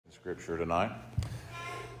Scripture tonight.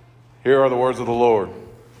 Here are the words of the Lord.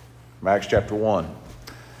 Acts chapter 1.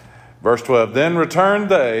 Verse 12. Then returned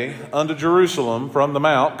they unto Jerusalem from the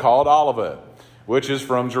mount called Olivet, which is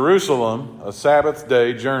from Jerusalem a Sabbath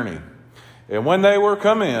day journey. And when they were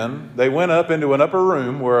come in, they went up into an upper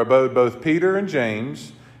room where abode both Peter and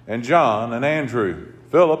James and John and Andrew,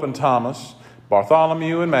 Philip and Thomas,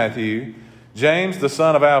 Bartholomew and Matthew, James the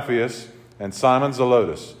son of Alphaeus, and Simon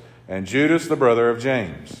Zelotes, and Judas the brother of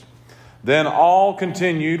James. Then all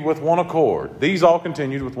continued with one accord. These all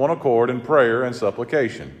continued with one accord in prayer and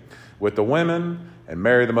supplication, with the women and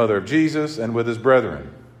Mary the mother of Jesus, and with his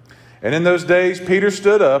brethren. And in those days Peter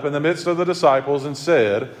stood up in the midst of the disciples and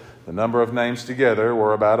said, the number of names together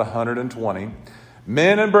were about 120,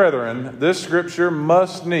 Men and brethren, this scripture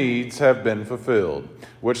must needs have been fulfilled,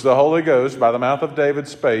 which the Holy Ghost by the mouth of David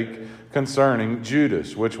spake concerning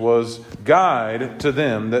Judas, which was guide to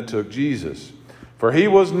them that took Jesus. For he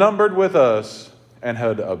was numbered with us and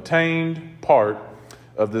had obtained part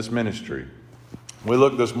of this ministry. We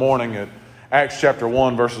looked this morning at Acts chapter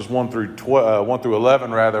 1, verses 1 through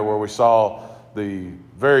 11, where we saw the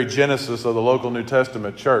very genesis of the local New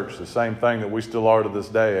Testament church, the same thing that we still are to this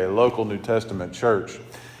day, a local New Testament church.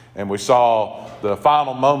 And we saw the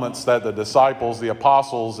final moments that the disciples, the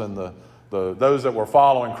apostles, and those that were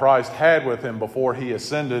following Christ had with him before he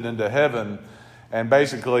ascended into heaven. And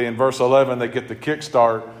basically in verse 11, they get the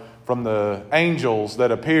kickstart from the angels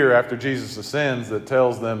that appear after Jesus ascends that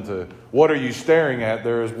tells them to, what are you staring at?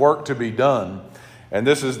 There is work to be done. And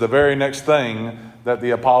this is the very next thing that the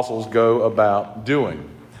apostles go about doing.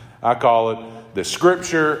 I call it the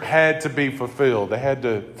scripture had to be fulfilled. They had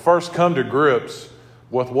to first come to grips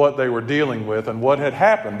with what they were dealing with and what had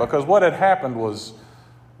happened, because what had happened was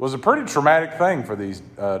a pretty traumatic thing for these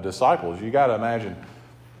disciples. You got to imagine.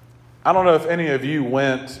 I don't know if any of you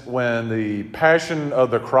went when the Passion of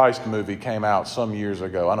the Christ movie came out some years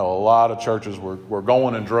ago. I know a lot of churches were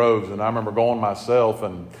going in droves, and I remember going myself,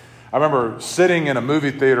 and I remember sitting in a movie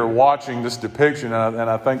theater watching this depiction, and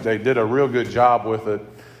I think they did a real good job with it,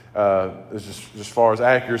 just as far as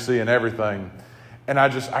accuracy and everything. And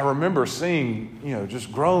I remember seeing,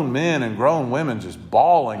 just grown men and grown women just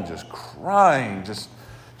bawling, just crying,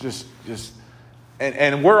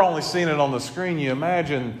 and we're only seeing it on the screen. You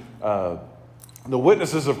imagine the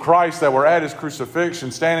witnesses of Christ that were at his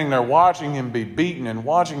crucifixion, standing there watching him be beaten and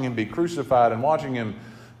watching him be crucified and watching him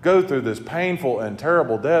go through this painful and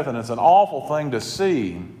terrible death. And it's an awful thing to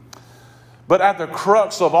see. But at the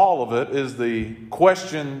crux of all of it is the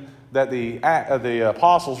question that the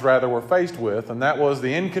apostles were faced with, and that was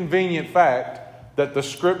the inconvenient fact that the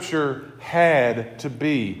scripture had to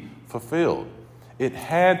be fulfilled. It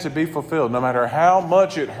had to be fulfilled. No matter how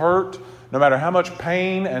much it hurt, no matter how much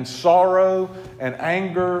pain and sorrow and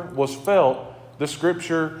anger was felt, the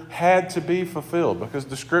scripture had to be fulfilled, because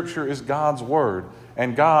the scripture is God's word.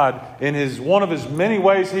 And God, in one of his many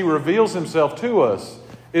ways he reveals himself to us,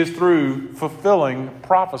 is through fulfilling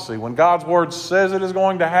prophecy. When God's word says it is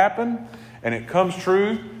going to happen, and it comes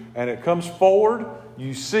true, and it comes forward,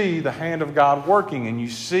 you see the hand of God working, and you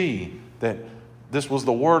see that this was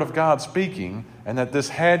the word of God speaking, and that this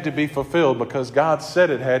had to be fulfilled because God said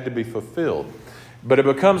it had to be fulfilled. But it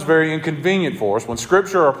becomes very inconvenient for us. When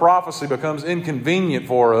scripture or prophecy becomes inconvenient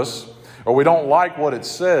for us, or we don't like what it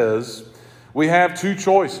says, we have two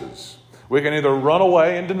choices. We can either run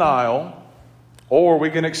away in denial, or we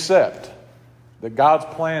can accept that God's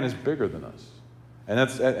plan is bigger than us. And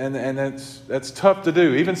that's tough to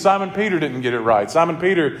do. Even Simon Peter didn't get it right. Simon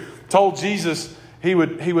Peter told Jesus he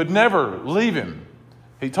would never leave him.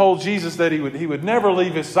 He told Jesus that he would never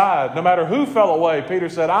leave his side. No matter who fell away, Peter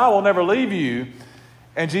said, I will never leave you.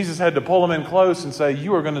 And Jesus had to pull him in close and say,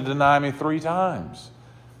 you are going to deny me 3 times.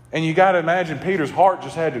 And you got to imagine Peter's heart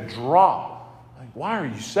just had to drop. Like, why are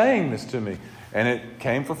you saying this to me? And it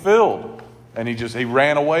came fulfilled. And he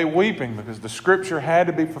ran away weeping, because the scripture had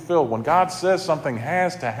to be fulfilled. When God says something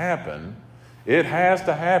has to happen, it has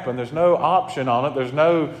to happen. There's no option on it. There's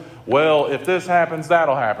no, well, if this happens,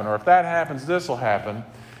 that'll happen. Or if that happens, this will happen.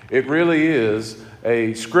 It really is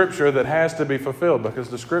a scripture that has to be fulfilled, because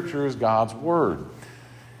the scripture is God's word.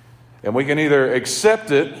 And we can either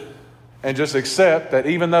accept it and just accept that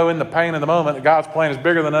even though in the pain of the moment that God's plan is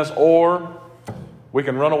bigger than us, or we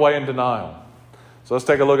can run away in denial. So let's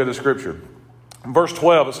take a look at the scripture. In verse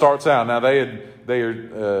 12, it starts out. Now you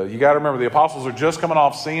got to remember, the apostles are just coming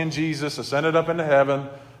off seeing Jesus ascended up into heaven.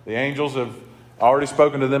 The angels have already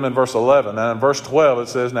spoken to them in verse 11. Now in verse 12, it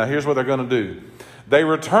says, now here's what they're going to do. Then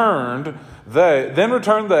returned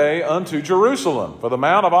they unto Jerusalem, for the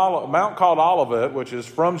mount called Olivet, which is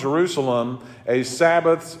from Jerusalem, a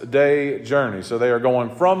Sabbath's day journey. So they are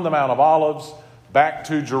going from the Mount of Olives back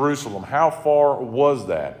to Jerusalem. How far was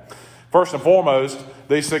that? First and foremost,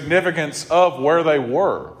 the significance of where they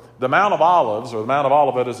were. The Mount of Olives, or the Mount of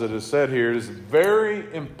Olivet as it is said here, is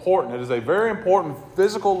very important. It is a very important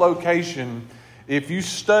physical location. If you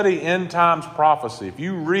study end times prophecy, if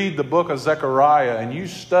you read the book of Zechariah and you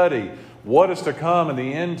study what is to come in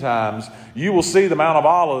the end times, you will see the Mount of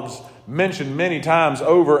Olives mentioned many times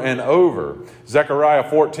over and over. Zechariah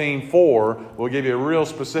 14:4 will give you a real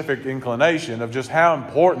specific inclination of just how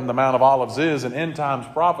important the Mount of Olives is in end times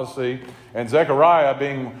prophecy, and Zechariah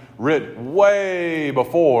being written way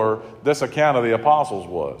before this account of the apostles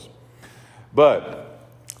was. But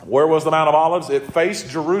where was the Mount of Olives? It faced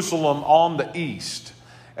Jerusalem on the east.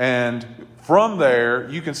 And from there,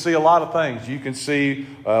 you can see a lot of things. You can see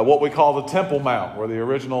what we call the Temple Mount, where the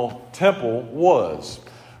original temple was.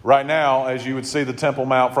 Right now, as you would see the Temple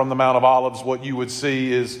Mount from the Mount of Olives, what you would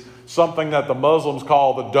see is something that the Muslims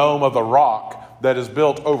call the Dome of the Rock that is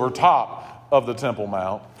built over top of the Temple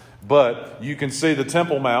Mount. But you can see the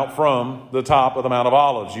Temple Mount from the top of the Mount of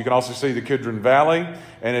Olives. You can also see the Kidron Valley,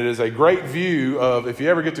 and it is a great view of, if you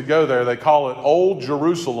ever get to go there, they call it Old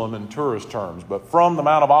Jerusalem in tourist terms. But from the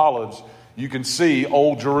Mount of Olives, you can see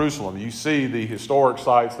Old Jerusalem. You see the historic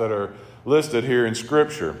sites that are listed here in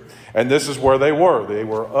Scripture. And this is where they were. They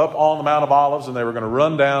were up on the Mount of Olives, and they were going to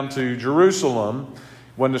run down to Jerusalem.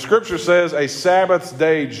 When the Scripture says a Sabbath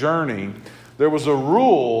day journey, there was a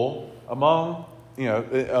rule among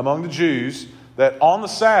the Jews that on the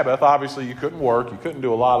Sabbath, obviously you couldn't work, you couldn't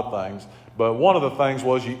do a lot of things, but one of the things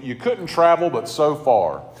was you couldn't travel but so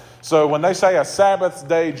far. So when they say a Sabbath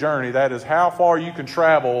day journey, that is how far you can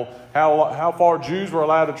travel, how far Jews were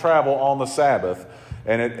allowed to travel on the Sabbath.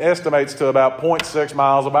 And it estimates to about 0.6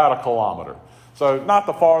 miles, about a kilometer. So not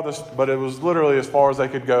the farthest, but it was literally as far as they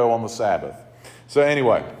could go on the Sabbath. So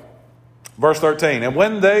anyway, verse 13, and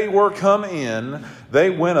when they were come in, they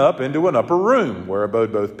went up into an upper room, where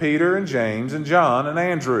abode both Peter and James and John and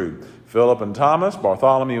Andrew, Philip and Thomas,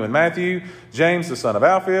 Bartholomew and Matthew, James the son of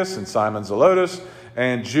Alphaeus and Simon Zelotes,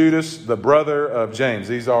 and Judas the brother of James.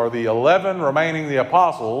 These are the 11 remaining the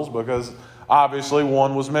apostles, because obviously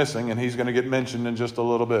one was missing, and he's going to get mentioned in just a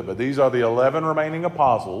little bit. But these are the 11 remaining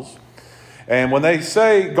apostles. And when they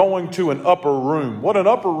say going to an upper room, what an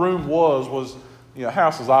upper room was,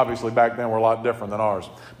 houses obviously back then were a lot different than ours.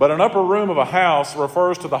 But an upper room of a house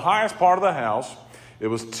refers to the highest part of the house. It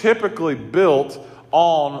was typically built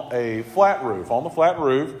on a flat roof,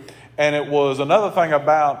 And it was another thing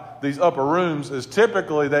about these upper rooms is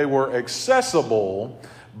typically they were accessible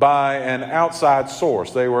by an outside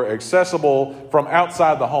source. They were accessible from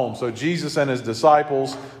outside the home. So Jesus and his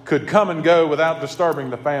disciples could come and go without disturbing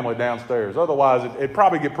the family downstairs. Otherwise, it'd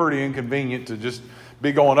probably get pretty inconvenient to just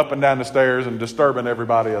be going up and down the stairs and disturbing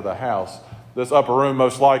everybody of the house. This upper room,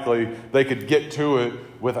 most likely, they could get to it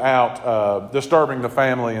without disturbing the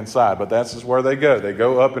family inside. But that's just where they go. They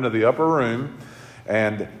go up into the upper room,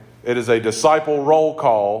 and it is a disciple roll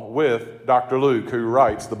call with Dr. Luke, who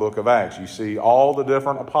writes the book of Acts. You see all the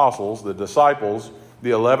different apostles, the disciples,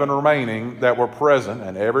 the 11 remaining that were present,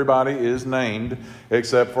 and everybody is named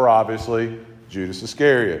except for, obviously, Judas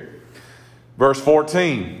Iscariot. Verse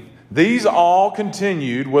 14, these all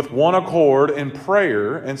continued with one accord in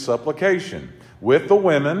prayer and supplication, with the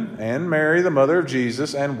women and Mary, the mother of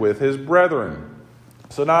Jesus, and with his brethren.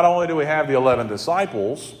 So not only do we have the 11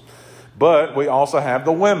 disciples, but we also have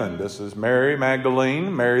the women. This is Mary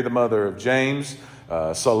Magdalene, Mary the mother of James,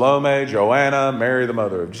 Salome, Joanna, Mary the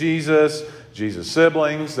mother of Jesus, Jesus'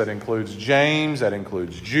 siblings. That includes James. That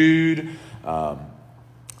includes Jude.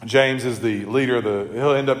 James is the leader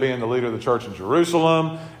he'll end up being the leader of the church in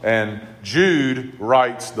Jerusalem. And Jude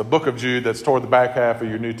writes the book of Jude that's toward the back half of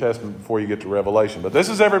your New Testament before you get to Revelation. But this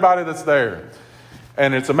is everybody that's there.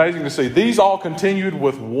 And it's amazing to see. These all continued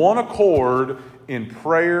with one accord in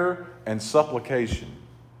prayer and supplication.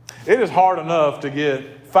 It is hard enough to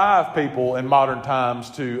get 5 people in modern times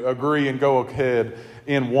to agree and go ahead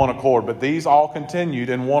in one accord. But these all continued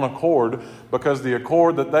in one accord because the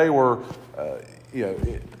accord that they were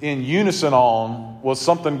in unison on was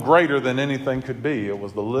something greater than anything could be. It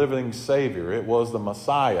was the living Savior. It was the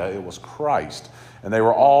Messiah. It was Christ. And they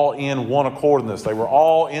were all in one accord in this. They were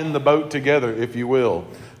all in the boat together, if you will.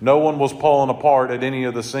 No one was pulling apart at any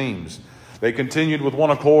of the seams. They continued with one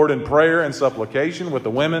accord in prayer and supplication with the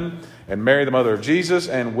women and Mary, the mother of Jesus,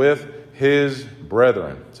 and with his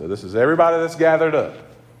brethren. So this is everybody that's gathered up.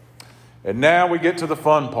 And now we get to the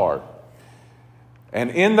fun part. And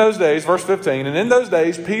in those days, verse 15, and in those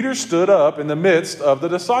days Peter stood up in the midst of the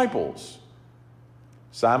disciples.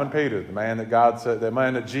 Simon Peter, the man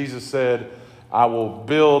that Jesus said, I will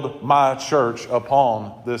build my church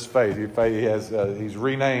upon this faith. He's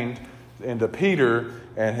renamed into Peter,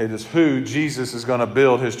 and it is who Jesus is going to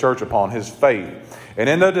build his church upon, his faith. And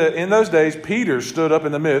in those days, Peter stood up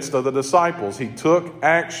in the midst of the disciples. He took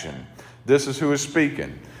action. This is who is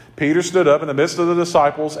speaking. Peter stood up in the midst of the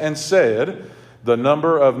disciples and said, the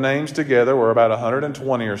number of names together were about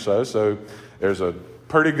 120 or so. So there's a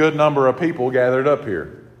pretty good number of people gathered up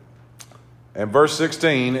here. And verse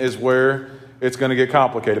 16 is where it's going to get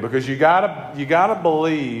complicated, because you gotta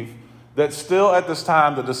believe that still at this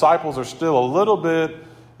time the disciples are still a little bit,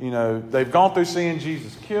 they've gone through seeing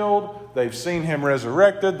Jesus killed, they've seen him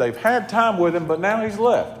resurrected, they've had time with him, but now he's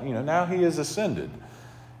left. Now he is ascended.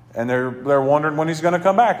 And they're wondering when he's going to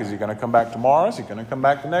come back. Is he going to come back tomorrow? Is he going to come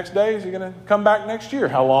back the next day? Is he going to come back next year?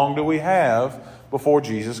 How long do we have before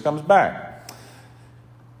Jesus comes back?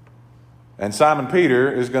 And Simon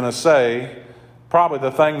Peter is going to say probably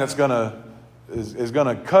the thing that's going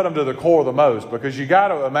to cut him to the core the most, because you got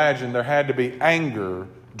to imagine there had to be anger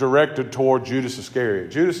directed toward Judas Iscariot.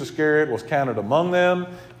 Judas Iscariot was counted among them.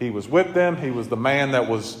 He was with them. He was the man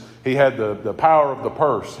he had the power of the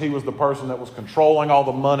purse. He was the person that was controlling all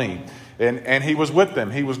the money. And he was with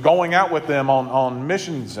them. He was going out with them on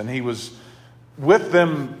missions, and he was with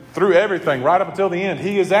them through everything right up until the end.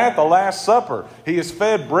 He is at the Last Supper. He is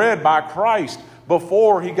fed bread by Christ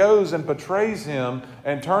before he goes and betrays him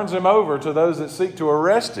and turns him over to those that seek to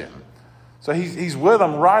arrest him. So he's with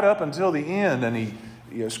them right up until the end.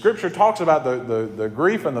 And Scripture talks about the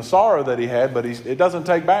grief and the sorrow that he had, but it doesn't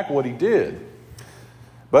take back what he did.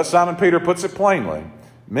 But Simon Peter puts it plainly.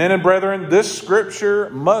 Men and brethren, this Scripture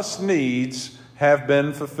must needs have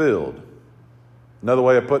been fulfilled. Another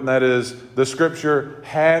way of putting that is the Scripture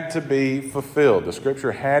had to be fulfilled. The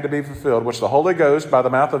Scripture had to be fulfilled, which the Holy Ghost, by the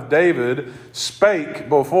mouth of David, spake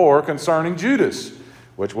before concerning Judas,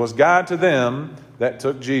 which was guide to them that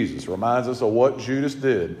took Jesus. Reminds us of what Judas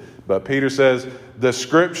did. But Peter says the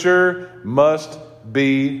Scripture must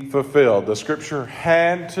be fulfilled. The Scripture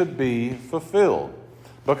had to be fulfilled,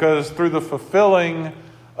 because through the fulfilling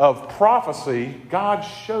of prophecy, God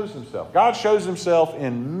shows himself. God shows himself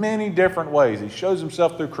in many different ways. He shows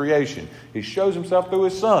himself through creation. He shows himself through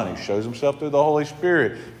his Son. He shows himself through the Holy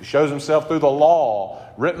Spirit. He shows himself through the law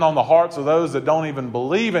written on the hearts of those that don't even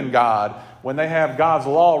believe in God. When they have God's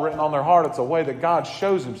law written on their heart, it's a way that God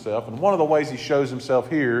shows himself. And one of the ways he shows himself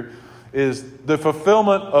here is the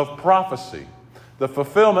fulfillment of prophecy. The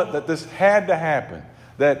fulfillment that this had to happen,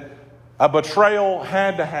 that a betrayal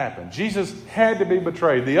had to happen. Jesus had to be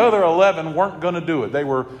betrayed. The other 11 weren't going to do it. They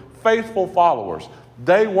were faithful followers.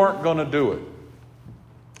 They weren't going to do it.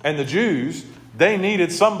 And the Jews, they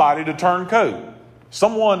needed somebody to turn coat.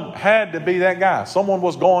 Someone had to be that guy. Someone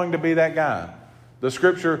was going to be that guy. The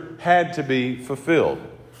Scripture had to be fulfilled.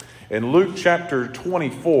 In Luke chapter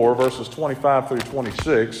 24, verses 25 through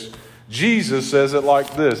 26, Jesus says it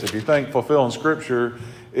like this. If you think fulfilling Scripture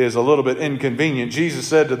is a little bit inconvenient, Jesus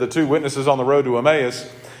said to the two witnesses on the road to Emmaus,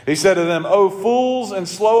 he said to them, O fools and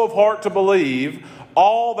slow of heart to believe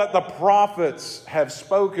all that the prophets have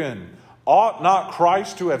spoken. Ought not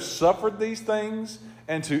Christ to have suffered these things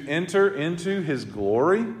and to enter into his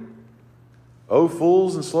glory? O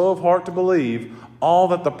fools and slow of heart to believe all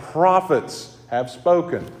that the prophets have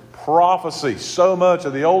spoken. Prophecy. So much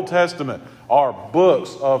of the Old Testament are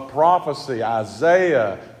books of prophecy.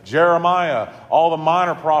 Isaiah, Jeremiah, all the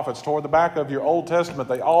minor prophets toward the back of your Old Testament,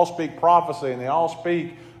 they all speak prophecy, and they all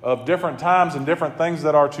speak of different times and different things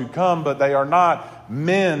that are to come, but they are not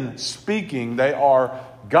men speaking. They are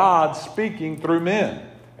God speaking through men.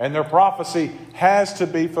 And their prophecy has to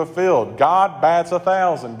be fulfilled. God bats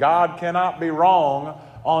 1,000. God cannot be wrong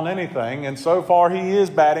on anything. And so far he is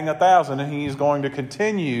batting 1,000, and he is going to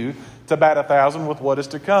continue to bat 1,000 with what is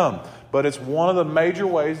to come. But it's one of the major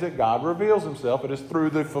ways that God reveals himself. It is through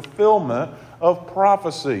the fulfillment of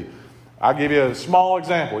prophecy. I'll give you a small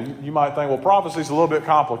example. You might think, well, prophecy is a little bit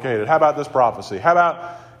complicated. How about this prophecy? How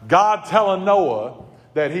about God telling Noah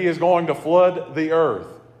that he is going to flood the earth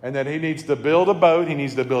and that he needs to build a boat. He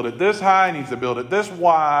needs to build it this high. He needs to build it this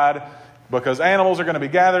wide because animals are going to be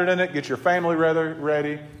gathered in it. Get your family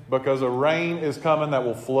ready because a rain is coming that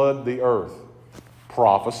will flood the earth.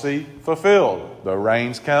 Prophecy fulfilled. The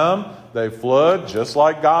rains come. They flood just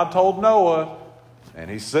like God told Noah. And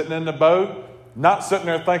he's sitting in the boat, not sitting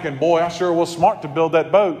there thinking, boy, I sure was smart to build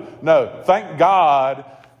that boat. No, thank God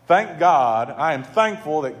thank God, I am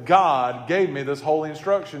thankful that God gave me this holy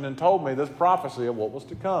instruction and told me this prophecy of what was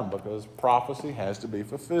to come, because prophecy has to be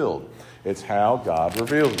fulfilled. It's how God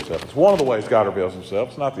reveals himself. It's one of the ways God reveals himself.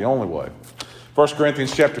 It's not the only way. 1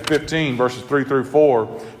 Corinthians chapter 15, verses 3 through 4,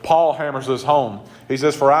 Paul hammers this home. He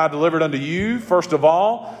says, "For I delivered unto you, first of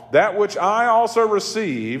all, that which I also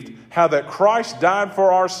received, how that Christ died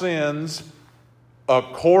for our sins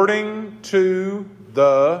according to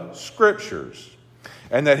the Scriptures,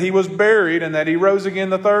 and that he was buried, and that he rose again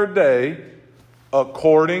the third day,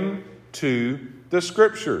 according to the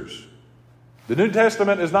Scriptures." The New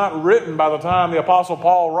Testament is not written by the time the Apostle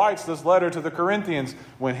Paul writes this letter to the Corinthians.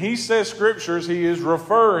 When he says Scriptures, he is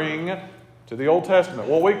referring to the Old Testament,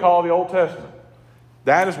 what we call the Old Testament.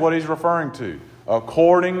 That is what he's referring to.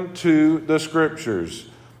 According to the Scriptures.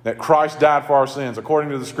 That Christ died for our sins,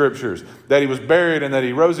 according to the Scriptures. That he was buried and that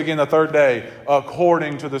he rose again the third day,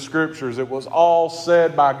 according to the Scriptures. It was all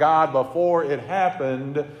said by God before it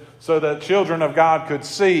happened, so that children of God could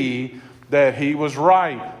see that he was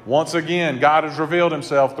right. Once again, God has revealed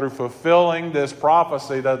himself through fulfilling this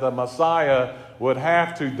prophecy that the Messiah would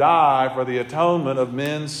have to die for the atonement of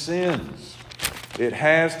men's sins. It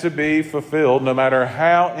has to be fulfilled no matter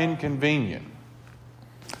how inconvenient.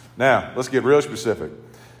 Now, let's get real specific.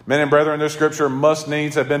 Men and brethren, this scripture must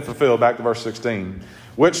needs have been fulfilled. Back to verse 16.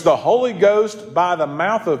 Which the Holy Ghost by the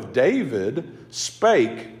mouth of David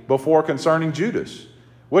spake before concerning Judas,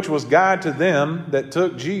 which was guide to them that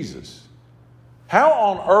took Jesus. How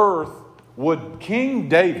on earth would King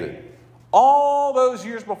David, all those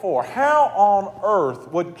years before, how on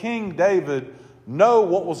earth would King David know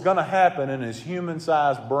what was going to happen in his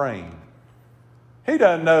human-sized brain? He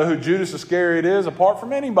doesn't know who Judas Iscariot is apart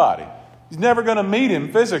from anybody. He's never going to meet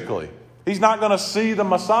him physically. He's not going to see the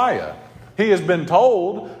Messiah. He has been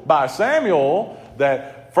told by Samuel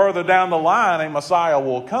that further down the line a Messiah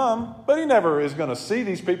will come, but he never is going to see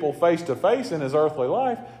these people face to face in his earthly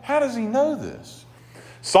life. How does he know this?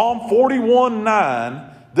 Psalm 41:9,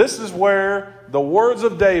 this is where the words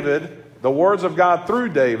of David, the words of God through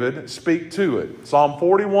David, speak to it. Psalm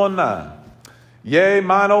 41:9. Yea,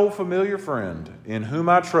 mine old familiar friend, in whom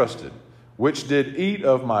I trusted, which did eat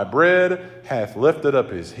of my bread, hath lifted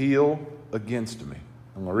up his heel against me.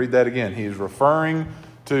 I'm going to read that again. He is referring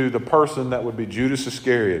to the person that would be Judas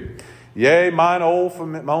Iscariot. Yea, mine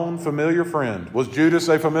own familiar friend. Was Judas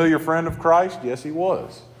a familiar friend of Christ? Yes, he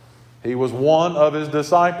was. He was one of his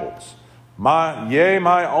disciples. Yea,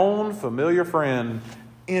 my own familiar friend,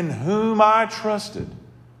 in whom I trusted.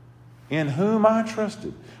 In whom I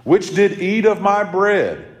trusted. Which did eat of my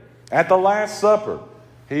bread. At the Last Supper,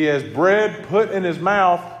 he has bread put in his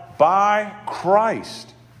mouth by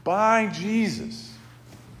Christ, by Jesus.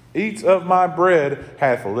 Eats of my bread,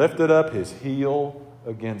 hath lifted up his heel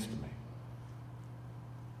against me.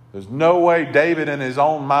 There's no way David in his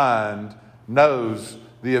own mind knows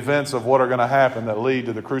the events of what are going to happen that lead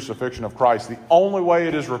to the crucifixion of Christ. The only way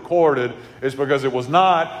it is recorded is because it was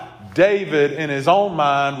not David in his own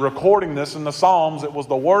mind recording this in the Psalms. It was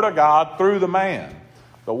the Word of God through the man.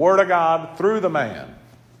 The Word of God through the man.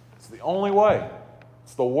 It's the only way.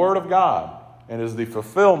 It's the Word of God, and is the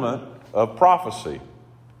fulfillment of prophecy.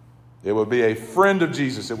 It would be a friend of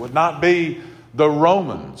Jesus. It would not be the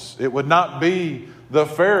Romans. It would not be the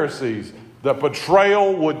Pharisees. The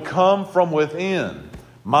betrayal would come from within.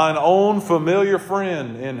 Mine own familiar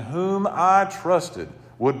friend, in whom I trusted,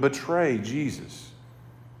 would betray Jesus.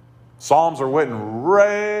 Psalms are written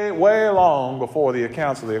way long before the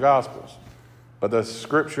accounts of the Gospels. But the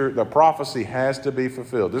scripture, the prophecy has to be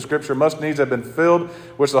fulfilled. This scripture must needs have been fulfilled,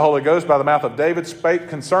 which the Holy Ghost by the mouth of David spake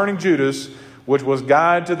concerning Judas, which was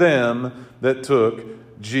guide to them that took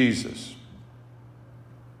Jesus.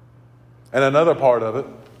 And another part of it,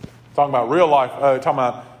 talking about real life, talking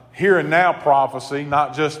about here and now prophecy,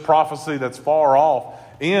 not just prophecy that's far off.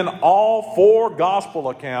 In all four gospel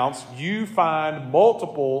accounts, you find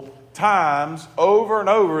multiple times over and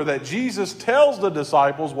over that Jesus tells the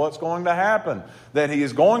disciples what's going to happen. That he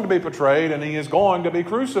is going to be betrayed and he is going to be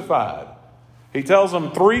crucified. He tells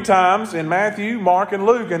them 3 times in Matthew, Mark, and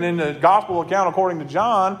Luke. And in the gospel account according to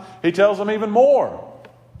John, he tells them even more.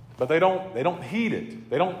 But they don't heed it.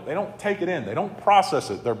 They don't take it in. They don't process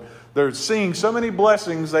it. They're seeing so many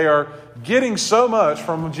blessings. They are getting so much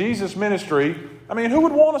from Jesus' ministry. I mean, who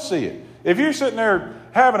would want to see it? If you're sitting there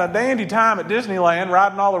having a dandy time at Disneyland,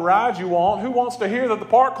 riding all the rides you want, who wants to hear that the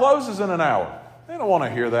park closes in an hour? They don't want to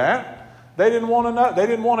hear that. They didn't want to know. They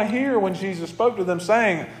didn't want to hear when Jesus spoke to them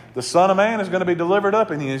saying, the Son of Man is going to be delivered up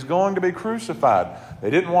and he is going to be crucified. They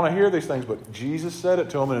didn't want to hear these things, but Jesus said it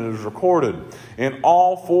to them, and it is recorded in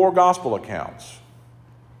all 4 gospel accounts.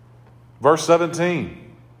 Verse 17.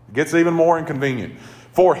 It gets even more inconvenient.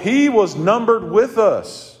 For he was numbered with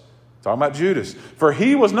us. Talking about Judas. For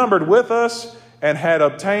he was numbered with us and had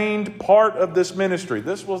obtained part of this ministry.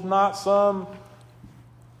 This was not some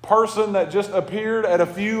person that just appeared at a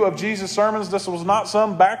few of Jesus' sermons. This was not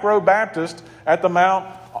some back row Baptist at the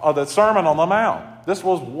the Sermon on the Mount. This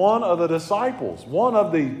was one of the disciples, one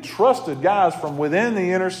of the trusted guys from within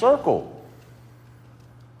the inner circle.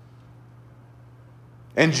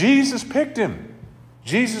 And Jesus picked him.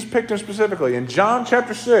 Jesus picked him specifically. In John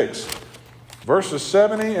chapter 6, verses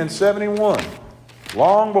 70 and 71,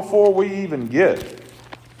 long before we even get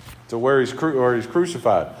to where he's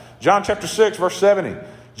crucified. John chapter 6, verse 70.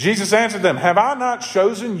 Jesus answered them, have I not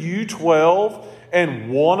chosen you 12,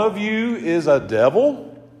 and one of you is a devil?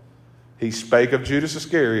 He spake of Judas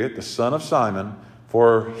Iscariot, the son of Simon,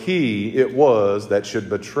 for he it was that should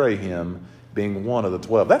betray him, being one of the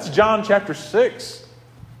 12. That's John chapter 6.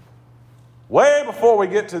 Way before we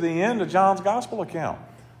get to the end of John's gospel account.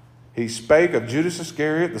 He spake of Judas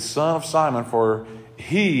Iscariot, the son of Simon, for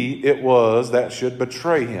he it was that should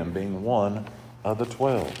betray him, being one of the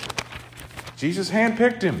 12. Jesus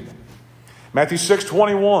handpicked him. Matthew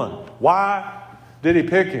 6:21. Why did he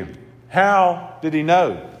pick him? How did he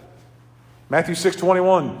know? Matthew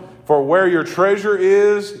 6:21. For where your treasure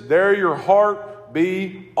is, there your heart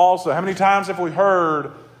be also. How many times have we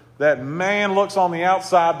heard that man looks on the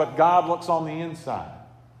outside, but God looks on the inside?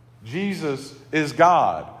 Jesus is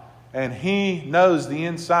God, and he knows the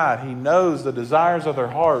inside. He knows the desires of their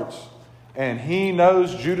hearts, and he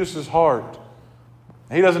knows Judas's heart.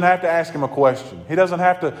 He doesn't have to ask him a question. He doesn't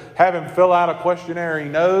have to have him fill out a questionnaire. He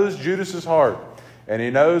knows Judas's heart, and he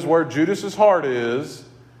knows where Judas's heart is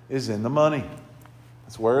in the money.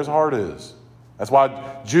 That's where his heart is. That's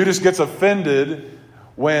why Judas gets offended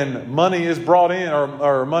when money is brought in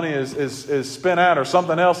or money is spent out or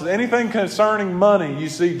something else. Anything concerning money, you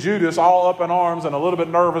see Judas all up in arms and a little bit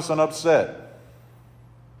nervous and upset.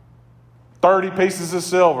 30 pieces of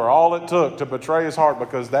silver, all it took to betray his heart,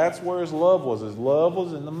 because that's where his love was. His love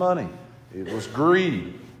was in the money. It was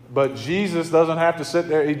greed. But Jesus doesn't have to sit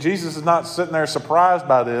there. Jesus is not sitting there surprised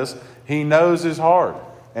by this. He knows his heart,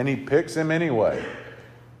 and he picks him anyway.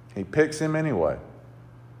 He picks him anyway.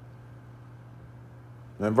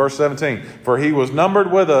 Then verse 17, for he was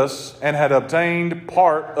numbered with us and had obtained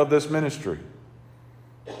part of this ministry.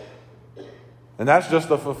 And that's just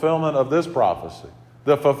the fulfillment of this prophecy.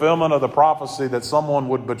 The fulfillment of the prophecy that someone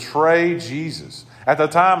would betray Jesus. At the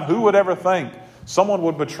time, who would ever think someone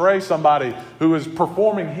would betray somebody who is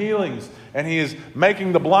performing healings, and he is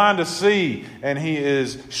making the blind to see, and he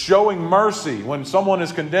is showing mercy. When someone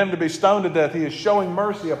is condemned to be stoned to death, he is showing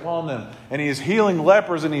mercy upon them, and he is healing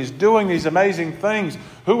lepers, and he is doing these amazing things.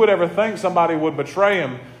 Who would ever think somebody would betray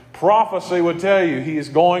him? Prophecy would tell you he is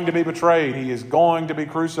going to be betrayed. He is going to be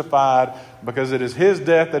crucified, because it is his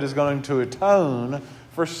death that is going to atone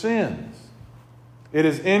for sins. It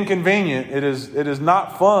is inconvenient. It is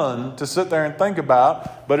not fun to sit there and think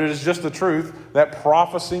about, but it is just the truth that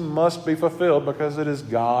prophecy must be fulfilled because it is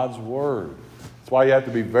God's word. That's why you have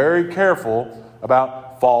to be very careful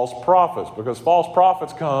about false prophets, because false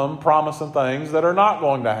prophets come promising things that are not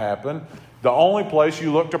going to happen. The only place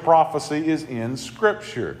you look to prophecy is in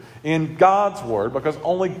Scripture, in God's word, because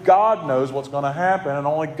only God knows what's going to happen, and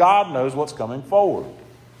only God knows what's coming forward.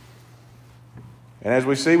 And as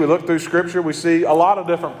we look through Scripture, we see a lot of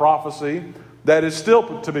different prophecy that is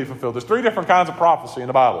still to be fulfilled. There's 3 different kinds of prophecy in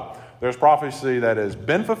the Bible. There's prophecy that has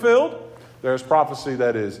been fulfilled. There's prophecy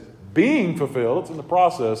that is being fulfilled. It's in the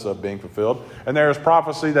process of being fulfilled. And there is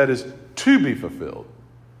prophecy that is to be fulfilled.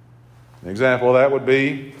 An example of that would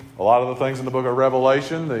be a lot of the things in the book of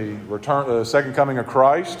Revelation, the second coming of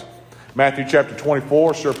Christ. Matthew chapter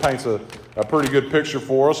 24 sure paints a pretty good picture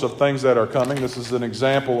for us of things that are coming. This is an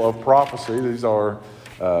example of prophecy. These are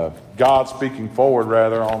God speaking forward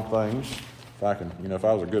rather on things. If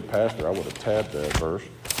I was a good pastor, I would have tabbed that verse,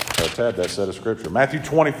 tabbed that set of Scripture. Matthew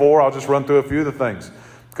 24, I'll just run through a few of the things.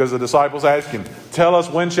 Because the disciples asked him, tell us,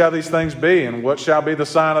 when shall these things be? And what shall be the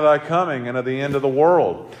sign of thy coming and of the end of the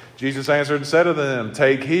world? Jesus answered and said to them,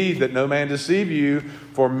 take heed that no man deceive you,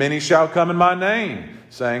 for many shall come in my name,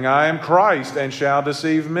 saying, I am Christ, and shall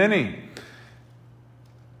deceive many.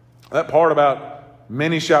 That part about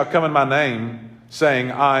many shall come in my name,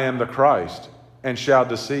 saying, I am the Christ, and shall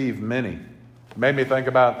deceive many, made me think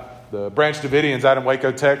about the Branch Davidians out in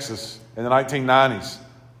Waco, Texas in the 1990s.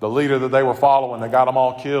 The leader that they were following that got them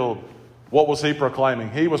all killed. What was he proclaiming?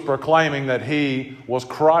 He was proclaiming that he was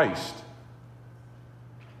Christ.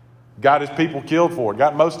 Got his people killed for it.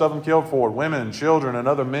 Got most of them killed for it. Women, children, and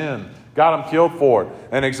other men. Got them killed for it.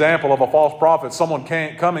 An example of a false prophet. Someone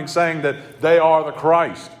coming saying that they are the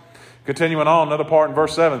Christ. Continuing on, another part in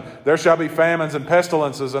verse 7. There shall be famines and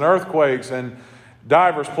pestilences and earthquakes and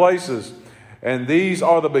divers places. And these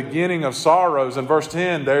are the beginning of sorrows. In verse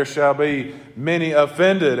 10, there shall be many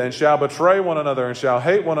offended and shall betray one another and shall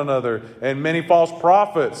hate one another. And many false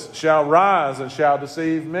prophets shall rise and shall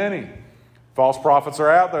deceive many. False prophets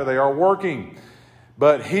are out there. They are working.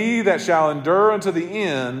 But he that shall endure unto the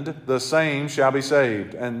end, the same shall be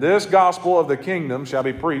saved. And this gospel of the kingdom shall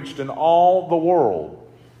be preached in all the world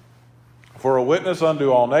for a witness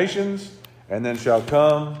unto all nations, and then shall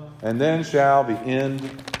the end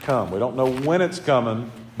come. We don't know when it's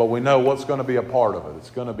coming, but we know what's going to be a part of it. It's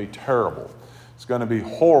going to be terrible. It's going to be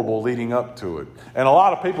horrible leading up to it. And a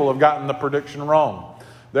lot of people have gotten the prediction wrong.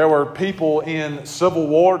 There were people in Civil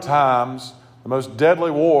War times, the most deadly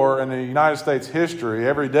war in the United States history,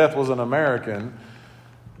 every death was an American.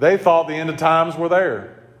 They thought the end of times were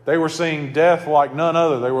there. They were seeing death like none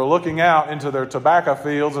other. They were looking out into their tobacco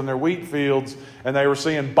fields and their wheat fields, and they were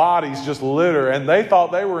seeing bodies just litter, and they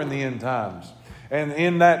thought they were in the end times. And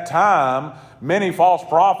in that time, many false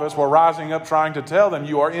prophets were rising up trying to tell them,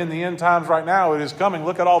 you are in the end times right now. It is coming.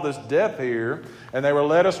 Look at all this death here. And they were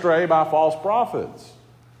led astray by false prophets.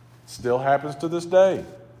 Still happens to this day.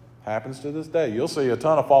 Happens to this day. You'll see a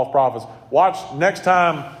ton of false prophets. Watch next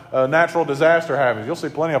time a natural disaster happens. You'll see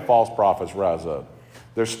plenty of false prophets rise up.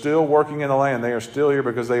 They're still working in the land. They are still here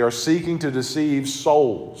because they are seeking to deceive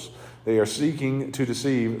souls. They are seeking to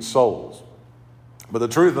deceive souls. But the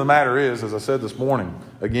truth of the matter is, as I said this morning,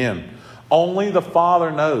 again, only the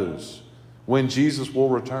Father knows when Jesus will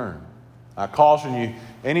return. I caution you,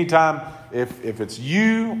 anytime, if it's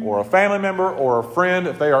you or a family member or a friend,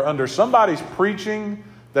 if they are under somebody's preaching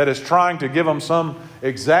that is trying to give them some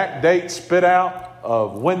exact date spit out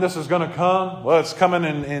of when this is going to come, well, it's coming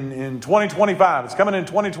in 2025, it's coming in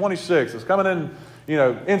 2026, it's coming in,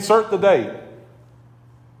 insert the date.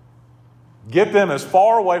 Get them as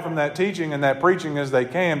far away from that teaching and that preaching as they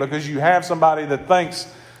can, because you have somebody that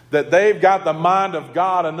thinks that they've got the mind of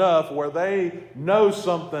God enough where they know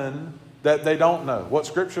something that they don't know. What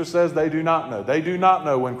Scripture says they do not know. They do not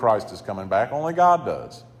know when Christ is coming back. Only God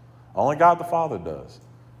does. Only God the Father does.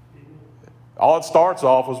 All it starts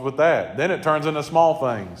off was with that. Then it turns into small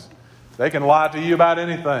things. They can lie to you about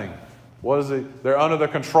anything. What is it? They're under the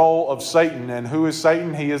control of Satan. And who is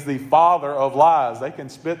Satan? He is the father of lies. They can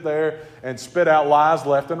spit there and spit out lies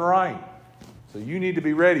left and right. So you need to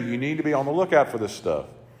be ready. You need to be on the lookout for this stuff.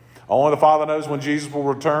 Only the Father knows when Jesus will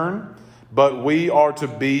return, but we are to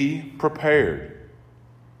be prepared.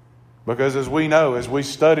 Because as we know, as we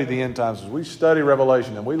study the end times, as we study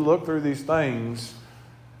Revelation, and we look through these things,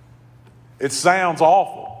 it sounds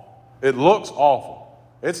awful. It looks awful.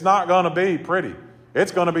 It's not going to be pretty.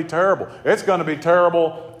 It's going to be terrible. It's going to be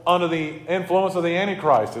terrible under the influence of the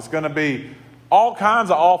Antichrist. It's going to be all kinds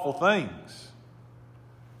of awful things.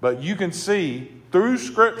 But you can see through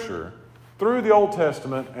Scripture, through the Old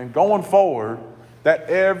Testament, and going forward, that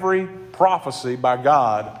every prophecy by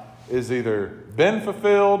God is either been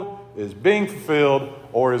fulfilled, is being fulfilled,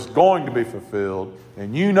 or is going to be fulfilled.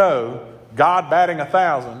 And you know, God batting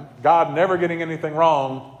 1,000, God never getting anything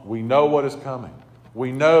wrong, we know what is coming.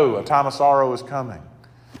 We know a time of sorrow is coming.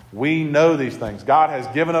 We know these things. God has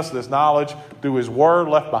given us this knowledge through His Word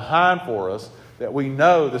left behind for us that we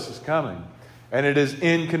know this is coming. And it is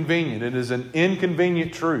inconvenient. It is an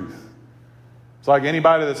inconvenient truth. It's like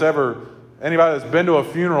anybody that's been to a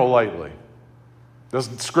funeral lately. Does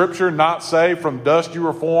Scripture not say, from dust you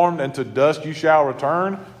were formed and to dust you shall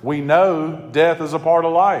return? We know death is a part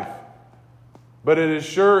of life. But it is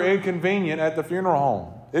sure inconvenient at the funeral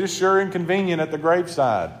home. It is sure inconvenient at the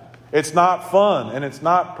graveside. It's not fun and it's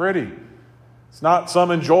not pretty. It's not some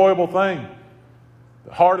enjoyable thing.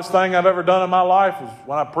 The hardest thing I've ever done in my life was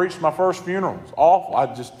when I preached my first funeral. It was awful.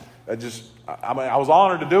 I was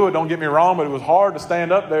honored to do it, don't get me wrong, but it was hard to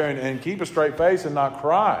stand up there and keep a straight face and not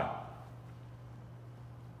cry.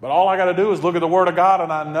 But all I got to do is look at the Word of God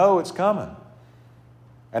and I know it's coming.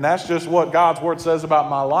 And that's just what God's Word says about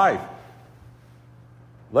my life.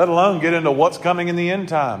 Let alone get into what's coming in the end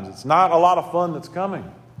times. It's not a lot of fun that's coming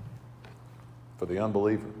for the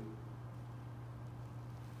unbeliever,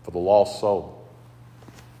 for the lost soul,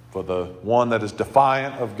 for the one that is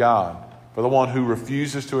defiant of God, for the one who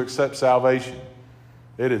refuses to accept salvation.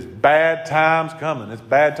 It is bad times coming. It's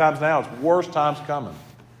bad times now. It's worse times coming.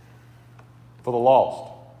 For the lost,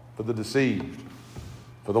 for the deceived,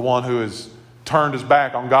 for the one who has turned his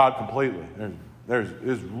back on God completely.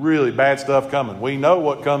 There's really bad stuff coming. We know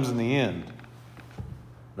what comes in the end.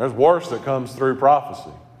 There's worse that comes through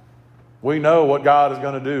prophecy. We know what God is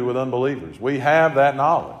going to do with unbelievers. We have that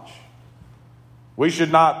knowledge. We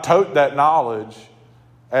should not tote that knowledge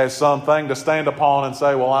as something to stand upon and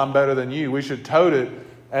say, well, I'm better than you. We should tote it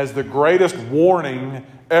as the greatest warning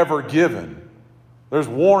ever given. There's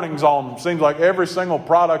warnings on, seems like every single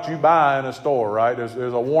product you buy in a store, right?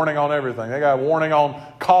 There's a warning on everything. They got a warning on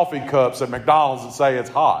coffee cups at McDonald's that say it's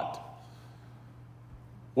hot.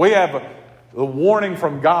 We have the warning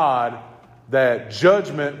from God that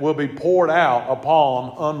judgment will be poured out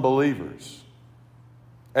upon unbelievers.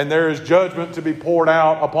 And there is judgment to be poured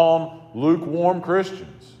out upon lukewarm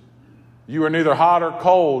Christians. You are neither hot or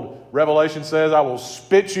cold. Revelation says, I will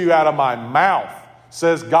spit you out of my mouth,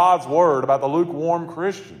 says God's word about the lukewarm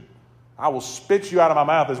Christian. I will spit you out of my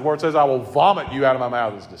mouth. His word says, I will vomit you out of my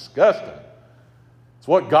mouth. It's disgusting. It's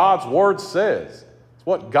what God's word says. It's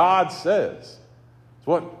what God says. It's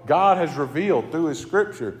what God has revealed through His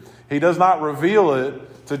Scripture. He does not reveal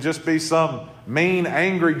it to just be some mean,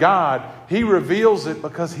 angry God. He reveals it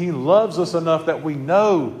because He loves us enough that we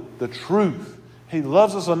know the truth. He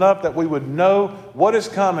loves us enough that we would know what is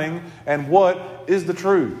coming and what is the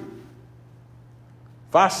truth.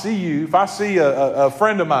 If I see a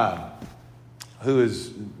friend of mine who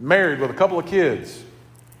is married with a couple of kids,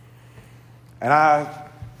 and I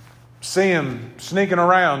see him sneaking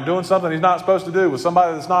around doing something he's not supposed to do with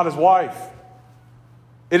somebody that's not his wife,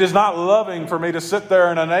 it is not loving for me to sit there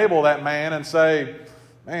and enable that man and say,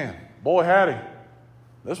 man, boy howdy,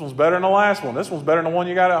 this one's better than the last one. This one's better than the one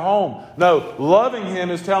you got at home. No, loving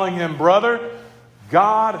him is telling him, brother,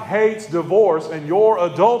 God hates divorce and your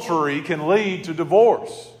adultery can lead to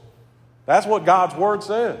divorce. That's what God's word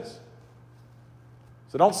says.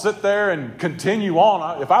 So don't sit there and continue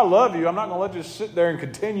on. If I love you, I'm not going to let you sit there and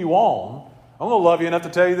continue on. I'm going to love you enough to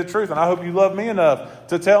tell you the truth. And I hope you love me enough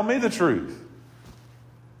to tell me the truth.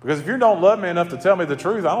 Because if you don't love me enough to tell me the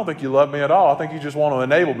truth, I don't think you love me at all. I think you just want to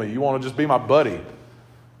enable me. You want to just be my buddy.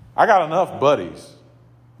 I got enough buddies.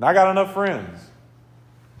 And I got enough friends.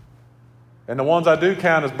 And the ones I do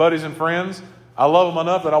count as buddies and friends, I love them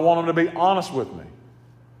enough that I want them to be honest with me.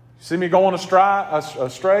 You see me going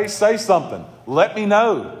astray, say something. Let me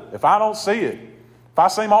know if I don't see it. If I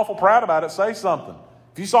seem awful proud about it, say something.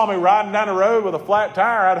 If you saw me riding down the road with a flat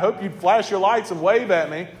tire, I'd hope you'd flash your lights and wave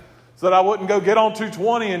at me so that I wouldn't go get on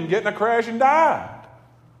 220 and get in a crash and die.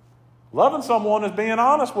 Loving someone is being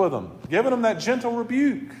honest with them, giving them that gentle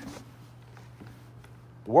rebuke.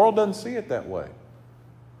 The world doesn't see it that way.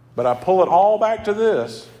 But I pull it all back to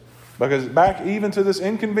this, because back even to this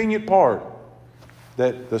inconvenient part,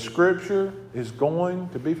 that the Scripture is going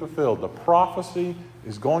to be fulfilled. The prophecy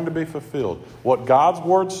is going to be fulfilled. What God's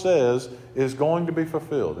Word says is going to be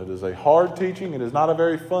fulfilled. It is a hard teaching. It is not a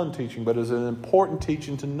very fun teaching, but it is an important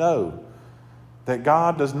teaching to know that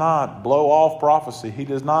God does not blow off prophecy. He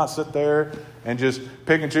does not sit there and just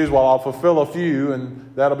pick and choose, well, I'll fulfill a few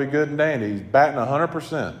and that'll be good and dandy. He's batting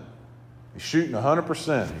 100%. He's shooting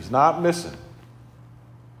 100%. He's not missing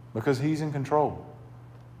because He's in control.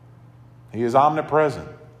 He is omnipresent.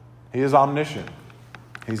 He is omniscient.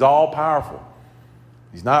 He's all-powerful.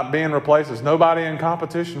 He's not being replaced. There's nobody in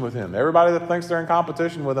competition with Him. Everybody that thinks they're in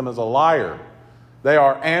competition with Him is a liar. They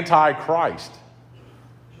are anti-Christ.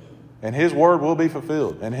 And His word will be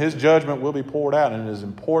fulfilled. And His judgment will be poured out. And it is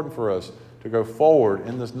important for us to go forward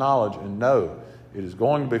in this knowledge and know it is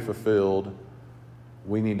going to be fulfilled.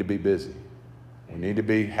 We need to be busy. We need to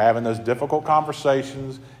be having those difficult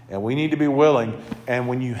conversations, and we need to be willing. And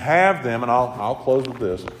when you have them, and I'll close with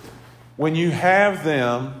this. When you have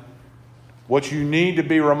them, what you need to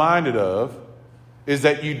be reminded of is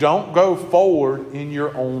that you don't go forward in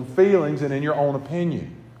your own feelings and in your own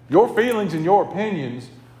opinion. Your feelings and your opinions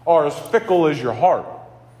are as fickle as your heart.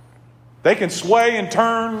 They can sway and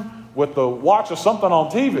turn with the watch of something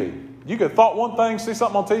on TV. You could thought one thing, see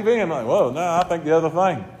something on TV, and like, whoa, no, I think the other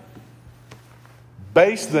thing.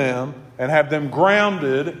 Base them and have them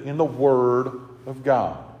grounded in the Word of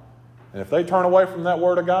God. And if they turn away from that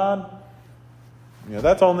Word of God,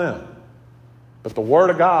 that's on them. But the Word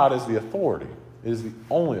of God is the authority. It is the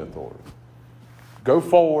only authority. Go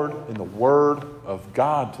forward in the Word of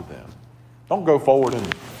God to them. Don't go forward in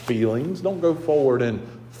feelings. Don't go forward in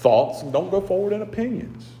thoughts. And don't go forward in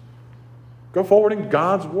opinions. Go forward in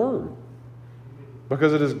God's Word.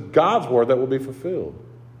 Because it is God's Word that will be fulfilled.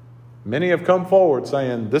 Many have come forward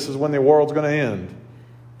saying this is when the world's going to end.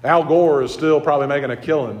 Al Gore is still probably making a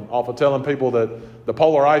killing off of telling people that the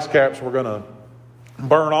polar ice caps were going to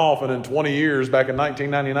burn off, and in 20 years, back in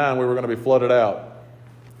 1999, we were going to be flooded out.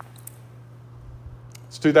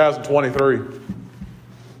 It's 2023.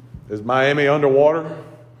 Is Miami underwater?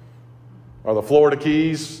 Are the Florida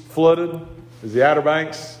Keys flooded? Is the Outer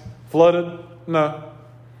Banks flooded? No.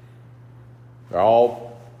 They're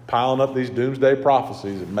all piling up these doomsday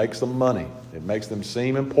prophecies. It makes them money. It makes them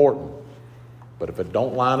seem important. But if it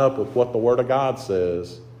don't line up with what the Word of God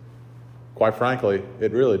says, quite frankly,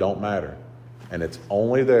 it really don't matter. And it's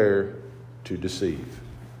only there to deceive.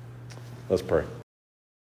 Let's pray.